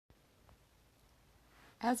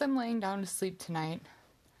As I'm laying down to sleep tonight,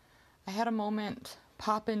 I had a moment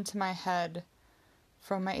pop into my head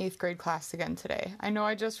from my 8th grade class again today. I know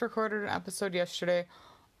I just recorded an episode yesterday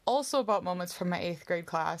also about moments from my 8th grade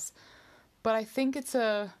class, but I think it's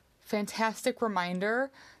a fantastic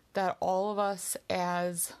reminder that all of us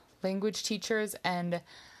as language teachers and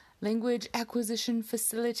language acquisition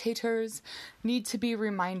facilitators need to be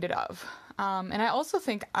reminded of. And I also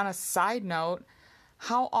think, on a side note,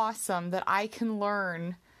 how awesome that I can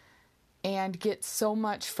learn and get so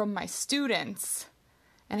much from my students.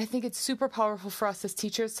 And I think it's super powerful for us as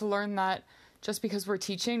teachers to learn that just because we're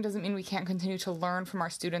teaching doesn't mean we can't continue to learn from our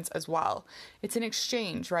students as well. It's an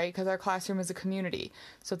exchange, right? Because our classroom is a community.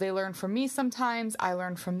 So they learn from me sometimes, I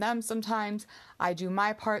learn from them sometimes, I do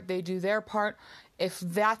my part, they do their part. If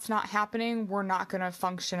that's not happening, we're not going to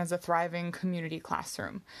function as a thriving community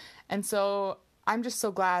classroom. And so I'm just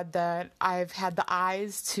so glad that I've had the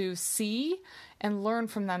eyes to see and learn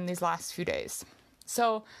from them these last few days.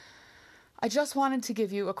 So I just wanted to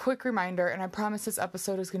give you a quick reminder, and I promise this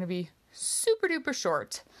episode is going to be super duper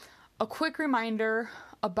short. A quick reminder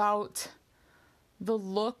about the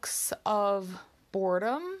looks of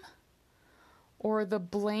boredom or the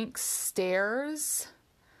blank stares,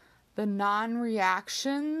 the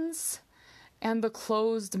non-reactions, and the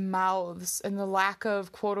closed mouths and the lack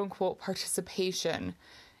of quote-unquote participation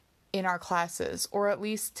in our classes, or at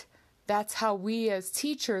least that's how we as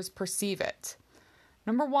teachers perceive it.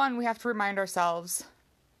 Number one, we have to remind ourselves,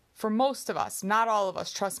 for most of us, not all of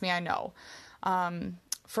us, trust me, I know,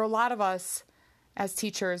 for a lot of us as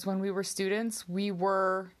teachers, when we were students, we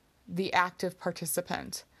were the active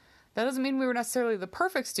participant. That doesn't mean we were necessarily the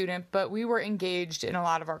perfect student, but we were engaged in a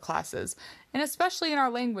lot of our classes, and especially in our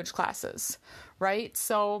language classes, right?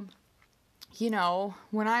 So,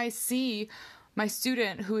 when I see my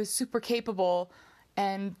student who is super capable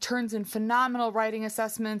and turns in phenomenal writing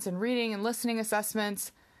assessments and reading and listening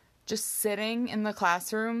assessments, just sitting in the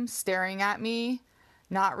classroom, staring at me,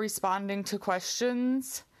 not responding to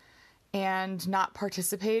questions, and not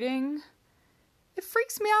participating, it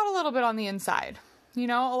freaks me out a little bit on the inside. A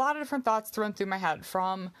lot of different thoughts thrown through my head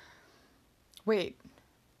from, wait,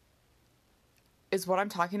 is what I'm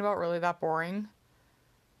talking about really that boring?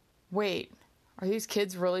 Wait, are these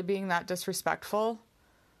kids really being that disrespectful?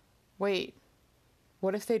 Wait,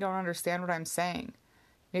 what if they don't understand what I'm saying?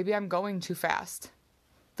 Maybe I'm going too fast.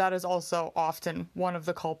 That is also often one of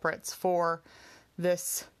the culprits for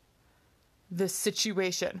this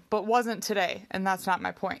situation, but wasn't today, and that's not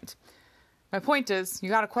my point. My point is, you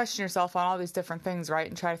got to question yourself on all these different things, right,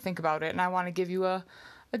 and try to think about it, and I want to give you a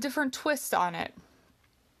different twist on it.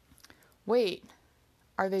 Wait,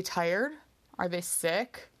 are they tired? Are they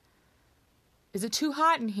sick? Is it too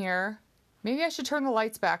hot in here? Maybe I should turn the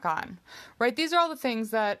lights back on, right? These are all the things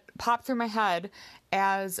that pop through my head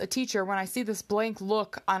as a teacher when I see this blank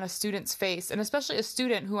look on a student's face, and especially a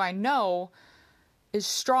student who I know is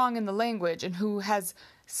strong in the language and who has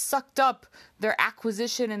sucked up their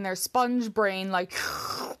acquisition and their sponge brain,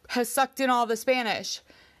 has sucked in all the Spanish.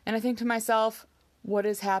 And I think to myself, what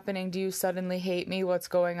is happening? Do you suddenly hate me? What's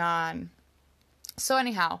going on? So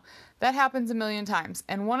anyhow, that happens a million times.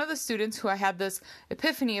 And one of the students who I had this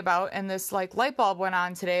epiphany about and this light bulb went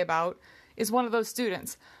on today about is one of those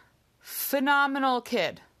students. Phenomenal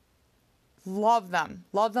kid. Love them.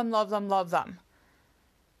 Love them, love them, love them.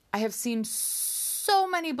 I have seen so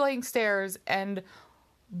many blank stares and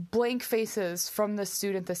blank faces from this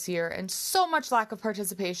student this year and so much lack of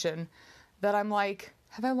participation that I'm like,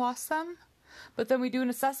 have I lost them? But then we do an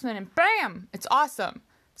assessment and bam, it's awesome.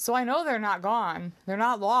 So I know they're not gone. They're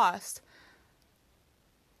not lost.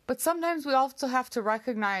 But sometimes we also have to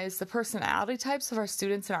recognize the personality types of our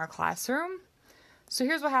students in our classroom. So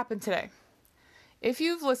here's what happened today. If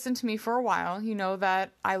you've listened to me for a while, you know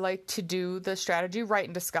that I like to do the strategy write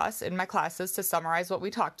and discuss in my classes to summarize what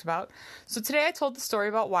we talked about. So today I told the story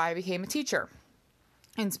about why I became a teacher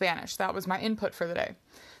in Spanish. That was my input for the day.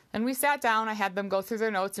 Then we sat down, I had them go through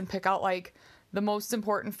their notes and pick out the most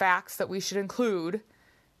important facts that we should include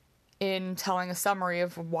in telling a summary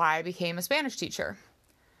of why I became a Spanish teacher.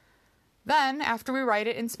 Then, after we write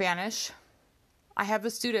it in Spanish, I have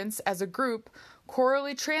the students as a group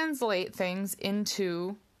orally translate things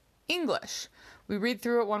into English. We read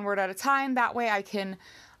through it one word at a time. That way I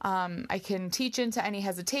can teach into any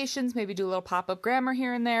hesitations, maybe do a little pop-up grammar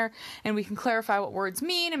here and there, and we can clarify what words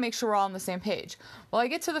mean and make sure we're all on the same page. Well, I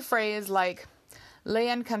get to the phrase like le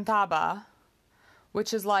encantaba,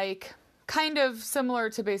 which is kind of similar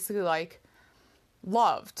to basically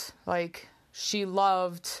loved. She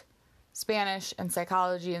loved Spanish and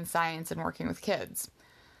psychology and science and working with kids.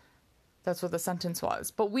 That's what the sentence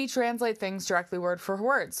was. But we translate things directly word for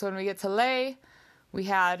word. So when we get to ley, we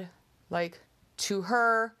had like to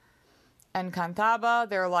her, encantaba,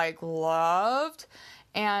 they're like loved.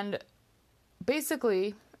 And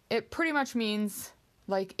basically, it pretty much means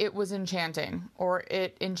like it was enchanting, or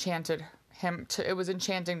it enchanted him it was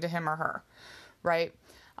enchanting to him or her, right?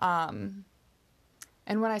 And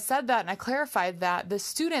when I said that and I clarified that, the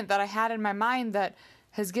student that I had in my mind that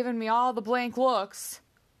has given me all the blank looks,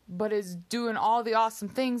 but is doing all the awesome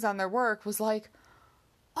things on their work, was like,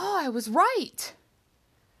 oh, I was right.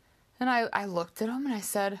 And I looked at him and I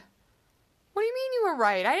said, what do you mean you were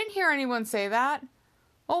right? I didn't hear anyone say that.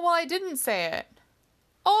 Oh, well, I didn't say it.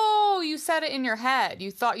 Oh, you said it in your head.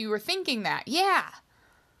 You thought you were thinking that. Yeah.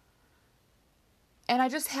 And I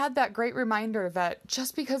just had that great reminder that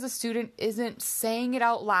just because a student isn't saying it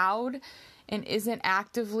out loud and isn't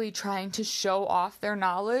actively trying to show off their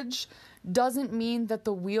knowledge doesn't mean that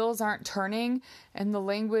the wheels aren't turning and the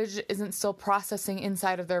language isn't still processing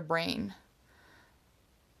inside of their brain.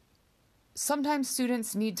 Sometimes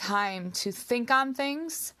students need time to think on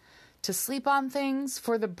things, to sleep on things,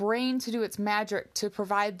 for the brain to do its magic to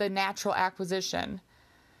provide the natural acquisition.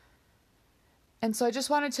 And so I just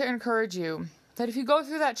wanted to encourage you that if you go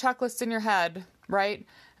through that checklist in your head, right?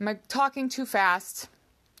 Am I talking too fast?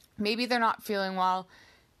 Maybe they're not feeling well.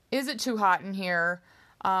 Is it too hot in here?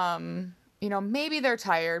 Maybe they're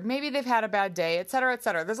tired. Maybe they've had a bad day, et cetera, et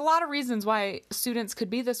cetera. There's a lot of reasons why students could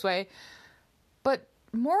be this way. But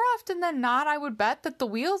more often than not, I would bet that the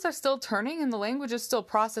wheels are still turning and the language is still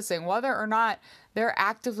processing, whether or not they're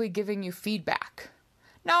actively giving you feedback.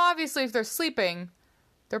 Now, obviously, if they're sleeping,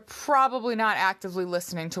 they're probably not actively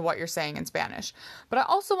listening to what you're saying in Spanish. But I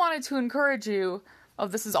also wanted to encourage you,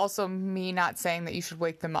 this is also me not saying that you should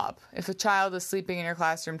wake them up. If a child is sleeping in your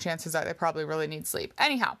classroom, chances are they probably really need sleep.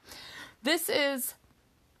 Anyhow, this is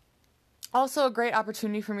also a great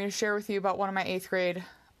opportunity for me to share with you about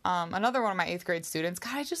another one of my 8th grade students.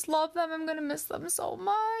 God, I just love them. I'm going to miss them so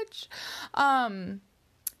much.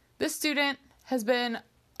 This student has been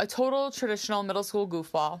a total traditional middle school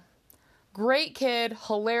goofball. Great kid,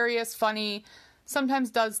 hilarious, funny,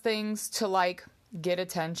 sometimes does things to like get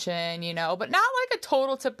attention, but not like a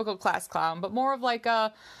total typical class clown, but more of like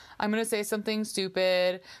I'm going to say something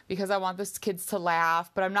stupid because I want this kids to laugh,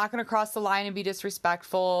 but I'm not going to cross the line and be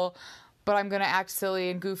disrespectful, but I'm going to act silly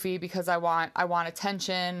and goofy because I want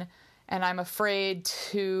attention, and I'm afraid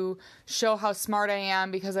to show how smart I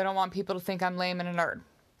am because I don't want people to think I'm lame and a nerd.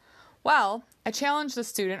 Well, I challenged the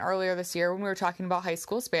student earlier this year when we were talking about high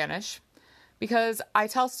school Spanish, because I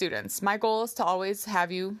tell students, my goal is to always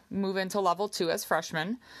have you move into level 2 as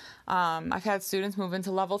freshmen. I've had students move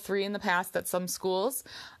into level 3 in the past at some schools,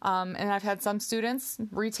 and I've had some students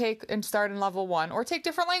retake and start in level 1 or take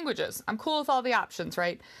different languages. I'm cool with all the options,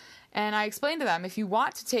 right? And I explained to them, if you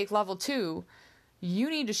want to take level 2, you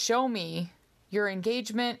need to show me your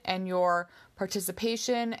engagement and your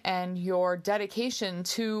participation and your dedication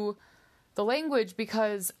to the language,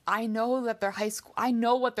 because I know that I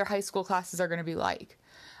know what their high school classes are going to be like.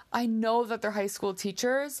 I know that their high school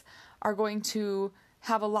teachers are going to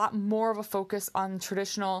have a lot more of a focus on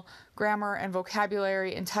traditional grammar and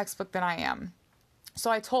vocabulary and textbook than I am. So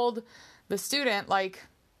I told the student,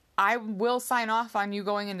 I will sign off on you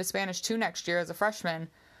going into Spanish 2 next year as a freshman,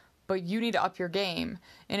 but you need to up your game.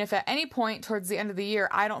 And if at any point towards the end of the year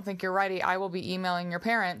I don't think you're ready, I will be emailing your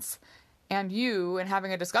parents and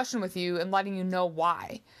having a discussion with you and letting you know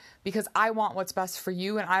why. Because I want what's best for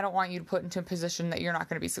you, and I don't want you to put into a position that you're not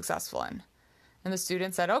going to be successful in. And the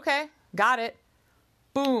student said, okay, got it.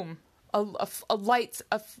 Boom. A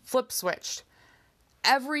flip switched.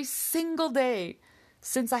 Every single day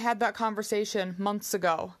since I had that conversation months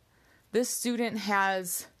ago, this student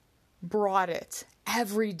has brought it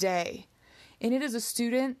every day. And it is a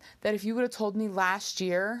student that if you would have told me last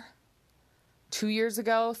year, 2 years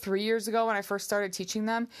ago, 3 years ago when I first started teaching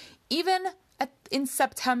them, even in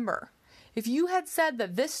September, if you had said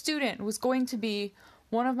that this student was going to be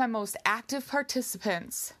one of my most active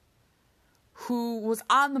participants who was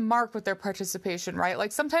on the mark with their participation, right?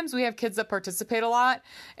 Like sometimes we have kids that participate a lot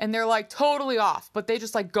and they're like totally off, but they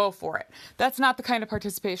just like go for it. That's not the kind of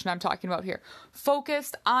participation I'm talking about here.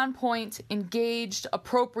 Focused, on point, engaged,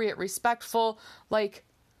 appropriate, respectful, like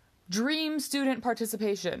dream student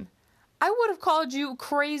participation. I would have called you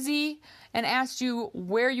crazy and asked you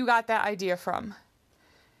where you got that idea from.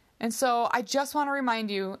 And so I just want to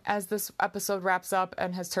remind you, as this episode wraps up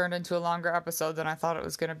and has turned into a longer episode than I thought it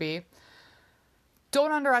was going to be,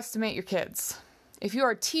 don't underestimate your kids. If you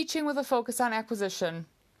are teaching with a focus on acquisition,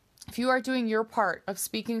 if you are doing your part of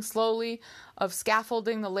speaking slowly, of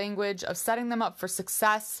scaffolding the language, of setting them up for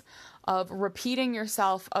success, of repeating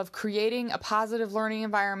yourself, of creating a positive learning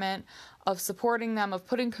environment, of supporting them, of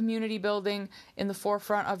putting community building in the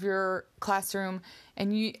forefront of your classroom,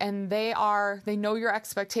 and they know your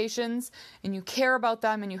expectations, and you care about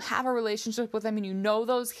them, and you have a relationship with them, and you know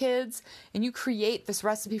those kids, and you create this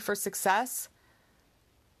recipe for success,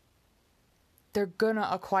 they're gonna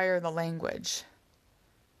acquire the language.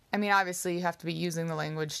 I mean, obviously you have to be using the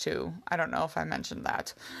language too. I don't know if I mentioned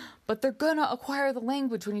that. But they're gonna acquire the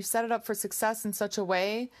language when you set it up for success in such a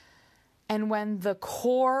way, and when the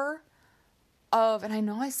core of, and I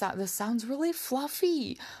know this sounds really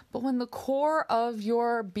fluffy, but when the core of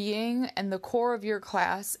your being and the core of your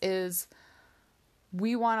class is,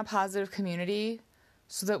 we want a positive community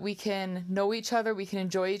so that we can know each other, we can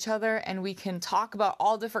enjoy each other, and we can talk about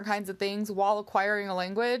all different kinds of things while acquiring a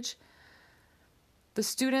language, the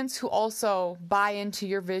students who also buy into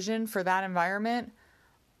your vision for that environment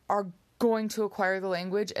are going to acquire the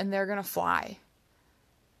language, and they're going to fly.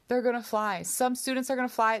 They're going to fly. Some students are going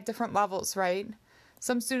to fly at different levels, right?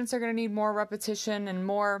 Some students are going to need more repetition and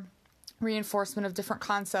more reinforcement of different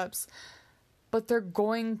concepts, but they're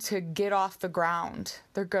going to get off the ground.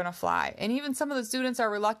 They're going to fly. And even some of the students are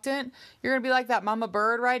reluctant. You're going to be like that mama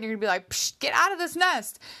bird, right? And you're going to be like, psh, get out of this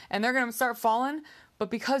nest. And they're going to start falling. But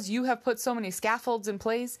because you have put so many scaffolds in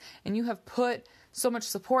place and you have put so much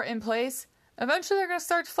support in place, eventually they're going to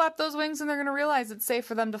start to flap those wings, and they're going to realize it's safe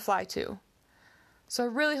for them to fly too. So I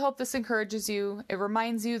really hope this encourages you. It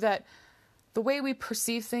reminds you that the way we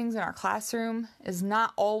perceive things in our classroom is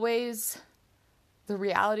not always the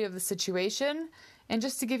reality of the situation. And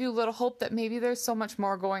just to give you a little hope that maybe there's so much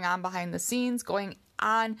more going on behind the scenes, going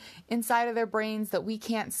on inside of their brains that we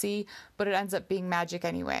can't see, but it ends up being magic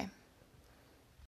anyway.